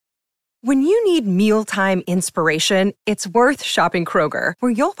When you need mealtime inspiration, it's worth shopping Kroger,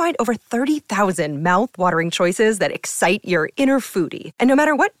 where you'll find over 30,000 mouth-watering choices that excite your inner foodie. And no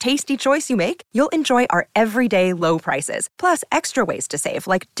matter what tasty choice you make, you'll enjoy our everyday low prices, plus extra ways to save,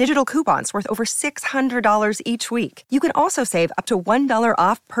 like digital coupons worth over $600 each week. You can also save up to $1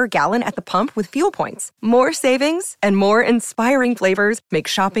 off per gallon at the pump with fuel points. More savings and more inspiring flavors make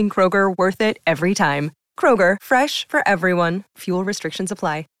shopping Kroger worth it every time. Kroger, fresh for everyone. Fuel restrictions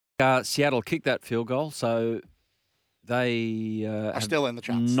apply. Seattle kicked that field goal, so they are still in the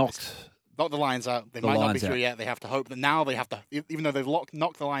chance. Knocked the Lions out. They might not be through yet. They have to hope that now they have to, even though they've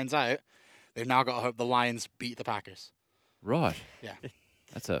knocked the Lions out, they've now got to hope the Lions beat the Packers. Right. Yeah.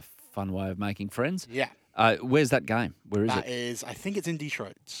 That's a fun way of making friends. Yeah. Where's that game? Where is it? That is, I think it's in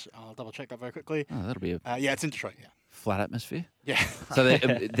Detroit. I'll double check that very quickly. Oh, that'll be yeah, it's in Detroit, yeah. Flat atmosphere? Yeah. So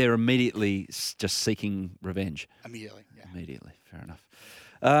they're immediately just seeking revenge? Immediately, yeah. Immediately, fair enough.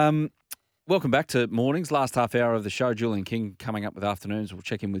 Welcome back to Mornings. Last half hour of the show. Julian King coming up with Afternoons. We'll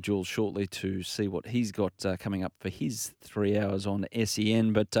check in with Jules shortly to see what he's got coming up for his 3 hours on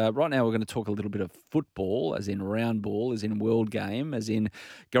SEN. But right now we're going to talk a little bit of football, as in round ball, as in world game, as in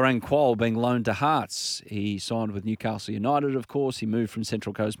Garang Kuol being loaned to Hearts. He signed with Newcastle United, of course. He moved from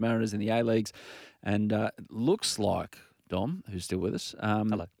Central Coast Mariners in the A-Leagues. And looks like, Dom, who's still with us,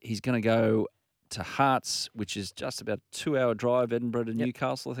 Hello. He's going to go to Hearts, which is just about a 2-hour drive, Edinburgh to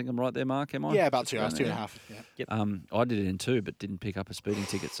Newcastle. I think I'm right there, Mark, am I? Yeah, about 2 hours, 2.5. Yeah. Yep. I did it in 2, but didn't pick up a speeding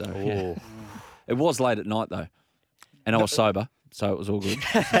ticket. So yeah. It was late at night, though. And I was sober, so it was all good.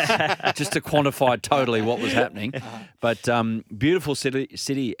 Just to quantify totally what was happening. But beautiful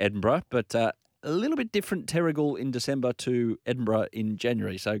city, Edinburgh, but a little bit different Terrigal in December to Edinburgh in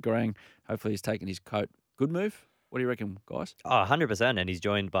January. So Garang, hopefully he's taken his coat. Good move? What do you reckon, guys? Oh, 100%. And he's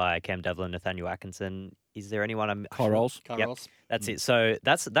joined by Cam Devlin, Nathaniel Atkinson. Is there anyone I'm... Kye Rolls. That's it. So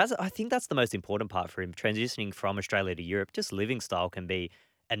that's I think that's the most important part for him. Transitioning from Australia to Europe, just living style can be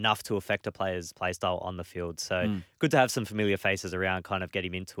enough to affect a player's play style on the field. So good to have some familiar faces around, kind of get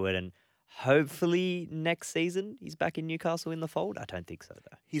him into it. And hopefully next season he's back in Newcastle in the fold. I don't think so,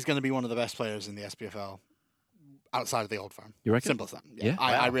 though. He's going to be one of the best players in the SPFL. Outside of the Old Firm. You reckon? Simple as that. Yeah. Wow.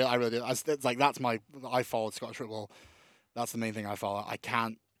 I really do. It's like, I followed Scottish football. That's the main thing I follow.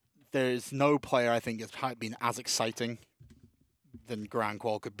 There's no player I think has been as exciting than Garang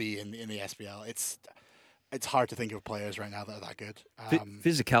Kuol could be in the SPL. It's hard to think of players right now that are that good.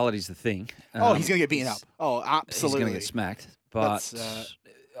 Physicality's the thing. He's going to get beaten up. Oh, absolutely. He's going to get smacked. But,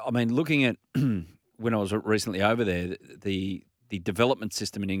 I mean, looking at when I was recently over there, the development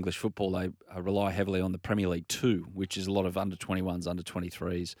system in English football, they rely heavily on the Premier League 2, which is a lot of under-21s,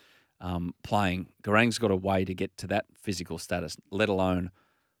 under-23s playing. Garang's got a way to get to that physical status, let alone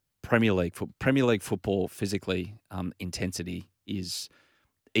Premier League. Premier League football physically, intensity is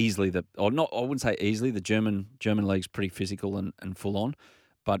easily I wouldn't say easily, the German league's pretty physical and full on,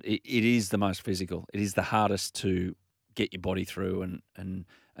 but it is the most physical. It is the hardest to get your body through and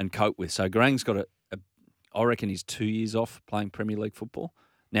cope with. So Garang's got I reckon he's 2 years off playing Premier League football.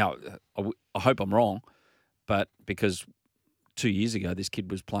 Now, I hope I'm wrong, but because 2 years ago this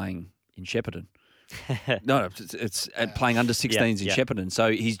kid was playing in Shepparton. No, it's playing under 16s in Shepparton.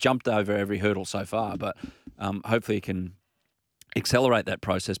 So he's jumped over every hurdle so far, but hopefully he can accelerate that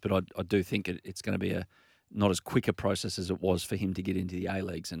process. But I do think it's going to be not as quick a process as it was for him to get into the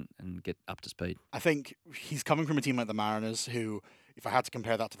A-Leagues and get up to speed. I think he's coming from a team like the Mariners who, if I had to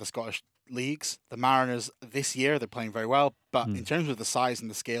compare that to the Scottish leagues, the Mariners this year, they're playing very well. But in terms of the size and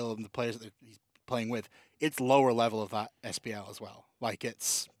the scale and the players that he's playing with, it's lower level of that SPL as well. Like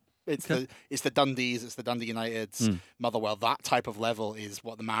it's the Dundees, it's the Dundee Uniteds, Motherwell. That type of level is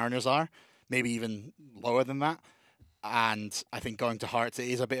what the Mariners are, maybe even lower than that. And I think going to Hearts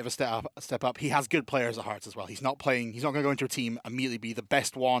is a bit of a step up. He has good players at Hearts as well. He's not going to go into a team, immediately be the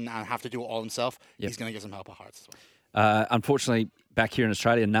best one and have to do it all himself. Yep. He's going to get some help at Hearts as well. Unfortunately, back here in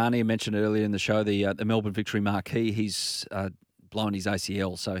Australia, Nani mentioned earlier in the show, the Melbourne Victory marquee, he's blown his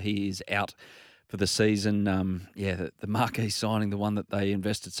ACL, so he is out for the season. The marquee signing, the one that they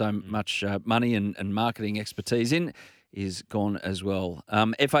invested so much money and marketing expertise in, is gone as well.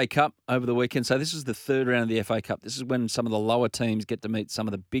 FA Cup over the weekend. So this is the third round of the FA Cup. This is when some of the lower teams get to meet some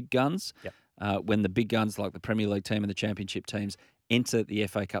of the big guns. Yep. When the big guns like the Premier League team and the Championship teams enter the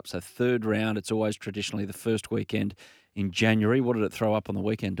FA Cup. So third round, it's always traditionally the first weekend in January. What did it throw up on the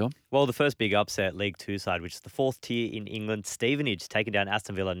weekend, Dom? Well, the first big upset, League Two side, which is the fourth tier in England, Stevenage, taking down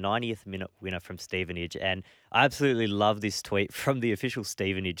Aston Villa, 90th minute winner from Stevenage. And I absolutely love this tweet from the official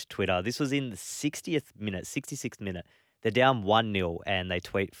Stevenage Twitter. This was in the 66th minute. They're down 1-0 and they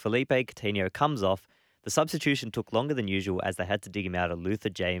tweet, Felipe Coutinho comes off. The substitution took longer than usual as they had to dig him out of Luther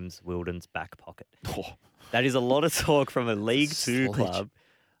James Wilden's back pocket. Oh, That is a lot of talk from a League Two Sledge. club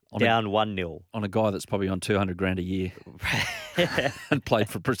down 1-0. on a guy that's probably on 200 grand a year and played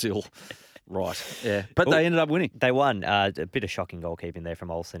for Brazil. Right. Yeah. But they ended up winning. They won. A bit of shocking goalkeeping there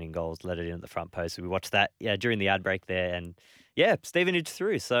from Olsen in goals, let it in at the front post. So we watched that during the ad break there. And Stevenage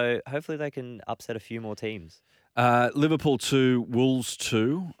through. So hopefully they can upset a few more teams. Liverpool 2, Wolves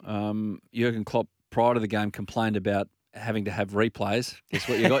 2. Jurgen Klopp, prior to the game, complained about having to have replays. Guess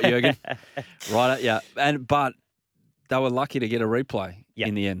what you got, Jurgen? Right, yeah. But they were lucky to get a replay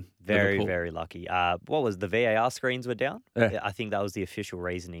in the end. Very, Liverpool. very lucky. What was the VAR screens were down? Yeah. I think that was the official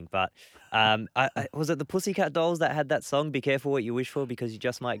reasoning. But was it the Pussycat Dolls that had that song, Be Careful What You Wish For because you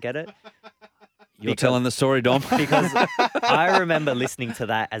just might get it? You're telling the story, Dom. Because I remember listening to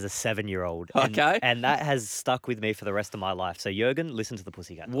that as a 7-year-old. Okay. And that has stuck with me for the rest of my life. So, Jurgen, listen to the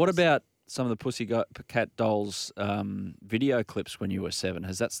Pussycat Dolls. What about some of the Pussycat Dolls video clips when you were 7?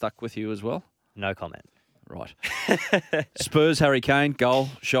 Has that stuck with you as well? No comment. Right. Spurs, Harry Kane, goal,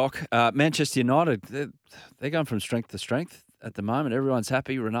 shock. Manchester United, they're going from strength to strength at the moment. Everyone's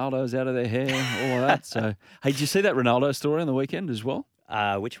happy. Ronaldo's out of their hair, all of that. So, hey, did you see that Ronaldo story on the weekend as well?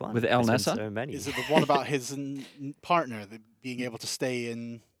 Which one? With Al There's been Nassr? So many. Is it the one about his partner being able to stay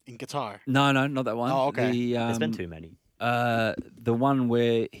in Qatar? No, not that one. Oh, okay. There's been too many. The one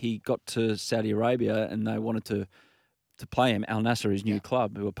where he got to Saudi Arabia and they wanted to play him, Al Nassr, his new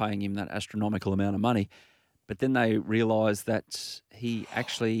club, who were paying him that astronomical amount of money. But then they realised that he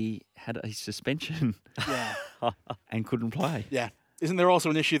actually had a suspension and couldn't play. Yeah. Isn't there also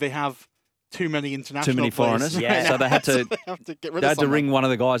an issue they have too many international Too many players? foreigners. Yeah. So they had to, they have to get rid they of had to someone. ring one of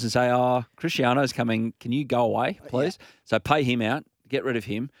the guys and say, Cristiano's coming. Can you go away, please? So pay him out, get rid of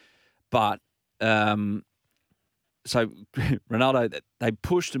him. But so Ronaldo, they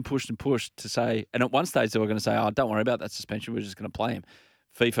pushed and pushed and pushed to say, and at one stage they were going to say, don't worry about that suspension. We're just going to play him.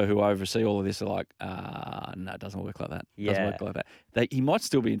 FIFA, who oversee all of this, are like, no, it doesn't work like that. It doesn't work like that. He might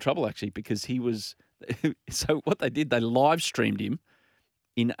still be in trouble, actually, because he was... So what they did, they live streamed him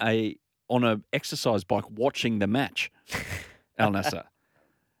on a exercise bike watching the match, Al Nassr.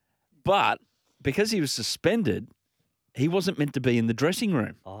 But because he was suspended, he wasn't meant to be in the dressing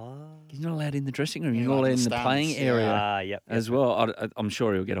room. Oh. He's not allowed in the dressing room. Yeah, You're not allowed in the stands, playing area Yep. as well. I'm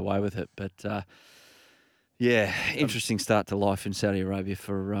sure he'll get away with it, but... interesting start to life in Saudi Arabia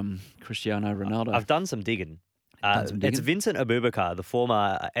for Cristiano Ronaldo. I've done some digging. It's Vincent Abubakar, the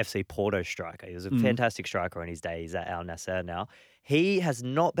former FC Porto striker. He was a fantastic striker in his day. He's at Al Nassr now. He has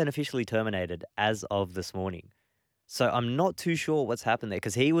not been officially terminated as of this morning. So I'm not too sure what's happened there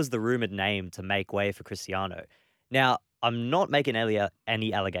because he was the rumoured name to make way for Cristiano. Now, I'm not making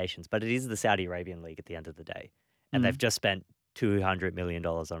any allegations, but it is the Saudi Arabian League at the end of the day. And they've just spent $200 million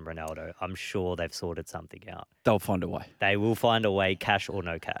on Ronaldo. I'm sure they've sorted something out. They'll find a way. They will find a way, cash or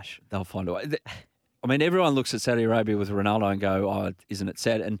no cash. They'll find a way. I mean, everyone looks at Saudi Arabia with Ronaldo and go, isn't it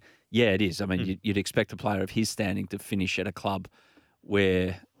sad? And yeah, it is. I mean, you'd expect a player of his standing to finish at a club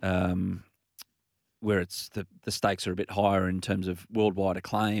where it's the stakes are a bit higher in terms of worldwide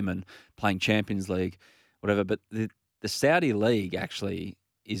acclaim and playing Champions League, whatever. But the Saudi League actually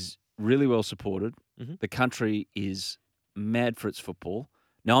is really well supported. Mm-hmm. The country is mad for its football.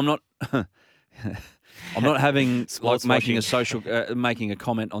 Now, I'm not having like making a social making a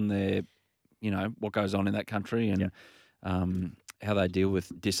comment on their, what goes on in that country and how they deal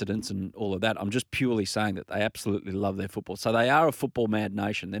with dissidents and all of that. I'm just purely saying that they absolutely love their football. So they are a football mad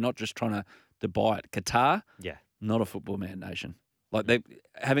nation. They're not just trying to buy it. Qatar, not a football mad nation. Like they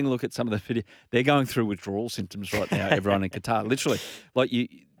having a look at some of the video, they're going through withdrawal symptoms right now. Everyone in Qatar, literally,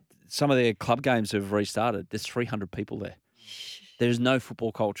 some of their club games have restarted. There's 300 people there. There's no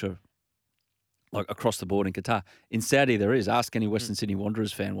football culture like across the board in Qatar. In Saudi, there is. Ask any Western Sydney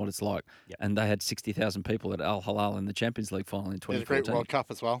Wanderers fan what it's like. Yep. And they had 60,000 people at Al Hilal in the Champions League final in 2014. There's a great World Cup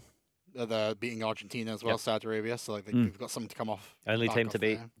as well. They're beating Argentina as well, Saudi Arabia. So they've got something to come off. Only team to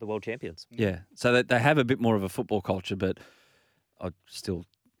beat the world champions. Yeah. So they have a bit more of a football culture, but I still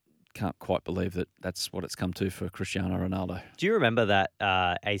can't quite believe that that's what it's come to for Cristiano Ronaldo. Do you remember that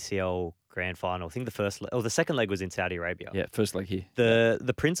ACL grand final? I think the second leg was in Saudi Arabia. Yeah, first leg here.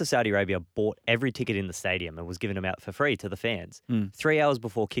 The Prince of Saudi Arabia bought every ticket in the stadium and was giving them out for free to the fans. 3 hours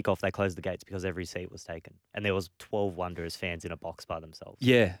before kickoff, they closed the gates because every seat was taken. And there was 12 Wanderers fans in a box by themselves.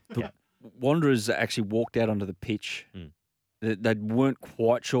 Yeah. Wanderers actually walked out onto the pitch. They weren't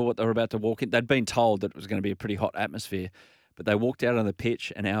quite sure what they were about to walk in. They'd been told that it was going to be a pretty hot atmosphere. But they walked out on the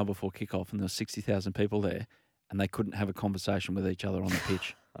pitch an hour before kickoff and there were 60,000 people there and they couldn't have a conversation with each other on the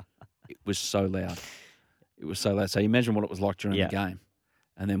pitch. It was so loud. So you imagine what it was like during the game.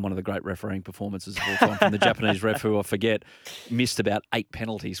 And then one of the great refereeing performances of all time from the Japanese ref, who I forget, missed about 8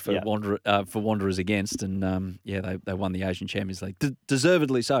 penalties for Wanderers against. And, they won the Asian Champions League.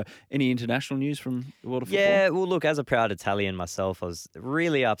 Deservedly so. Any international news from the world of football? Yeah, well, look, as a proud Italian myself, I was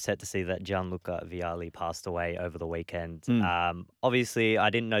really upset to see that Gianluca Vialli passed away over the weekend. Obviously,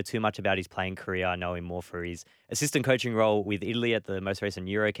 I didn't know too much about his playing career. I know him more for his assistant coaching role with Italy at the most recent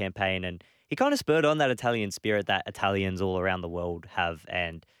Euro campaign. And he kind of spurred on that Italian spirit that Italians all around the world have.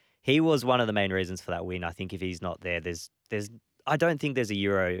 And he was one of the main reasons for that win. I think if he's not there, I don't think there's a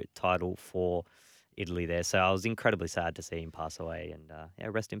Euro title for Italy there. So I was incredibly sad to see him pass away,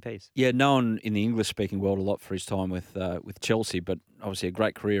 and rest in peace. Yeah, known in the English-speaking world a lot for his time with Chelsea, but obviously a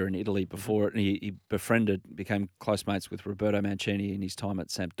great career in Italy before it. And he became close mates with Roberto Mancini in his time at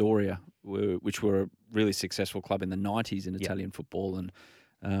Sampdoria, which were a really successful club in the 90s in Italian football. And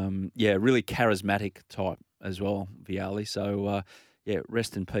really charismatic type as well, Vialli. So,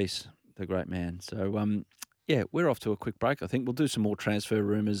 rest in peace, the great man. So, we're off to a quick break. I think we'll do some more transfer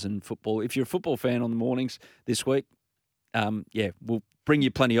rumours and football. If you're a football fan on the mornings this week, we'll bring you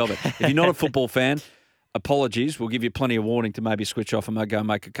plenty of it. If you're not a football fan, apologies. We'll give you plenty of warning to maybe switch off and go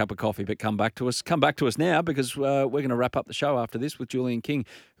make a cup of coffee, but come back to us. Come back to us now, because we're going to wrap up the show after this with Julian King,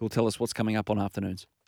 who will tell us what's coming up on Afternoons.